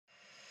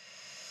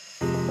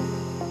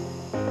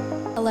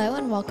Hello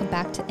and welcome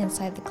back to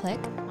Inside the Click.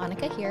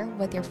 Monica here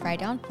with your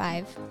Friday on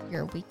 5,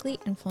 your weekly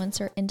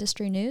influencer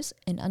industry news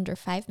in under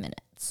 5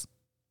 minutes.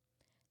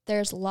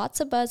 There's lots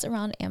of buzz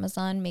around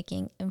Amazon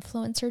making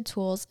influencer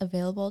tools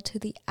available to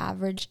the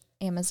average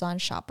Amazon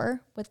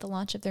shopper with the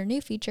launch of their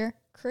new feature,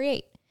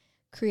 Create.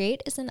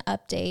 Create is an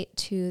update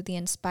to the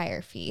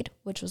Inspire feed,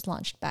 which was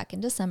launched back in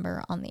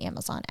December on the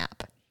Amazon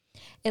app.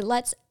 It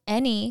lets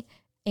any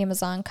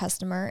Amazon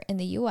customer in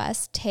the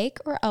US take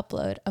or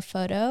upload a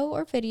photo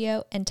or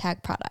video and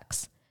tag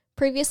products.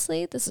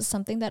 Previously, this is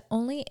something that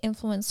only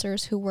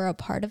influencers who were a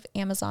part of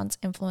Amazon's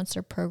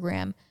influencer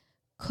program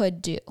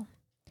could do.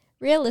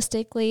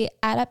 Realistically,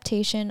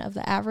 adaptation of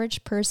the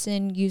average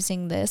person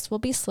using this will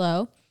be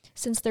slow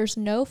since there's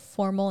no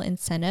formal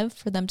incentive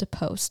for them to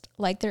post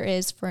like there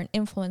is for an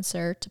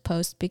influencer to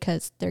post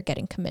because they're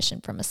getting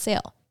commission from a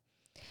sale.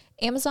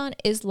 Amazon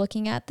is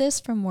looking at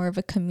this from more of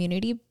a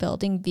community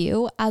building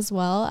view, as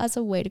well as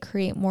a way to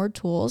create more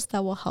tools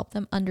that will help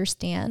them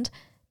understand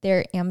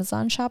their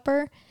Amazon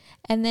shopper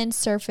and then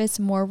surface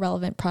more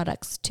relevant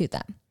products to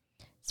them.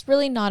 It's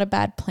really not a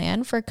bad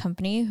plan for a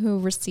company who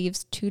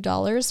receives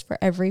 $2 for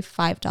every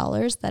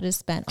 $5 that is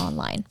spent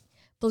online.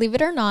 Believe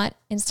it or not,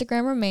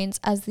 Instagram remains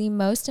as the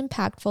most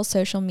impactful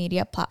social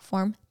media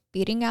platform,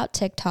 beating out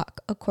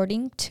TikTok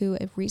according to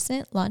a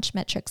recent Launch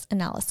Metrics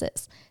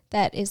analysis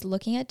that is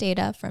looking at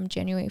data from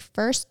January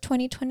 1st,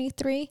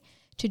 2023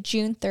 to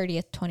June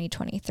 30th,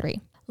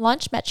 2023.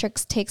 Launch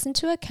Metrics takes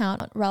into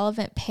account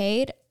relevant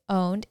paid,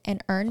 owned,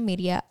 and earned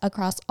media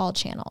across all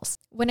channels.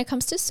 When it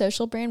comes to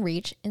social brand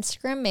reach,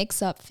 Instagram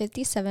makes up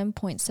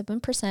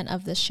 57.7%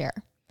 of the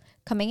share.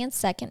 Coming in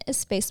second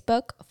is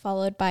Facebook,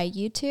 followed by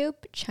YouTube,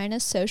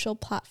 China's social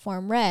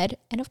platform Red,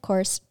 and of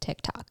course,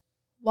 TikTok.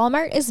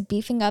 Walmart is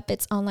beefing up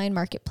its online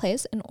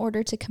marketplace in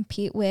order to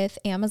compete with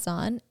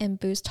Amazon and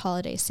boost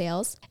holiday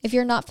sales. If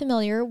you're not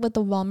familiar with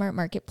the Walmart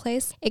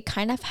marketplace, it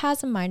kind of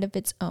has a mind of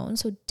its own,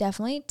 so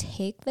definitely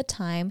take the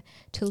time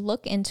to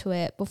look into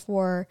it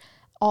before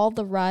all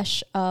the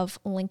rush of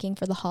linking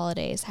for the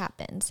holidays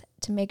happens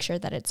to make sure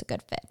that it's a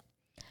good fit.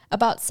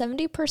 About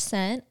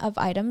 70% of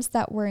items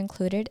that were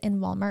included in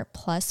Walmart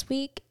Plus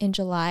Week in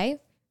July,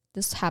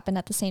 this happened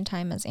at the same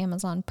time as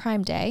Amazon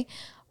Prime Day,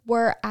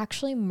 were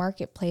actually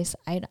marketplace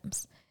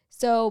items.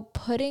 So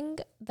putting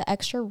the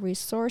extra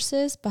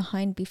resources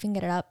behind beefing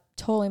it up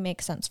totally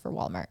makes sense for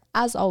Walmart.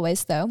 As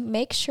always though,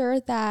 make sure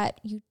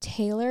that you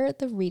tailor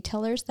the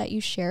retailers that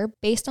you share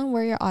based on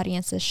where your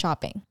audience is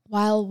shopping.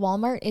 While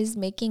Walmart is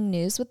making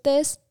news with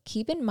this,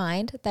 keep in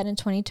mind that in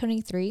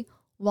 2023,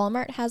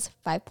 Walmart has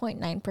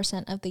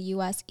 5.9% of the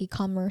US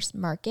e-commerce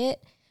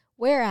market,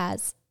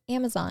 whereas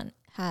Amazon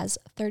has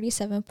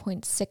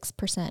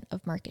 37.6%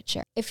 of market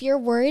share. If you're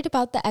worried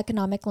about the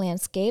economic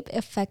landscape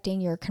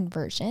affecting your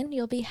conversion,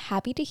 you'll be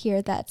happy to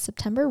hear that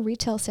September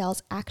retail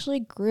sales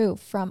actually grew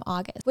from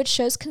August, which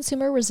shows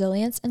consumer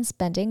resilience and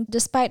spending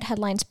despite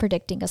headlines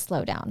predicting a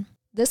slowdown.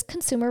 This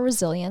consumer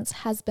resilience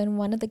has been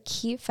one of the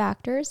key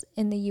factors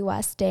in the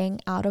US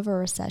staying out of a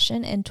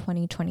recession in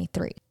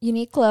 2023.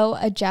 Uniqlo,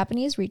 a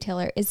Japanese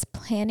retailer, is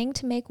planning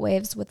to make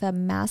waves with a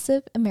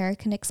massive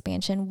American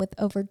expansion with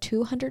over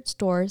 200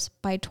 stores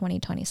by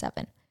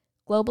 2027.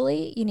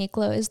 Globally,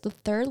 Uniqlo is the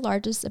third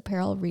largest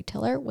apparel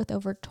retailer with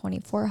over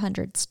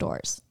 2,400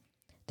 stores.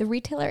 The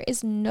retailer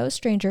is no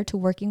stranger to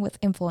working with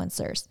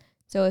influencers.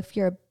 So if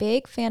you're a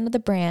big fan of the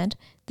brand,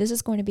 this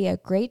is going to be a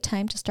great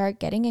time to start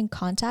getting in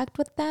contact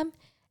with them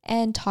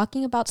and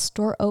talking about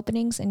store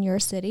openings in your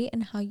city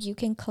and how you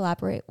can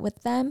collaborate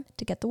with them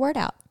to get the word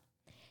out.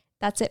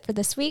 That's it for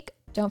this week.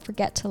 Don't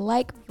forget to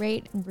like,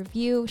 rate, and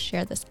review,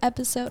 share this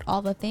episode,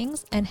 all the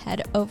things, and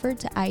head over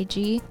to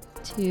IG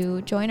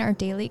to join our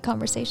daily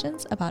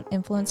conversations about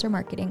influencer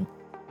marketing.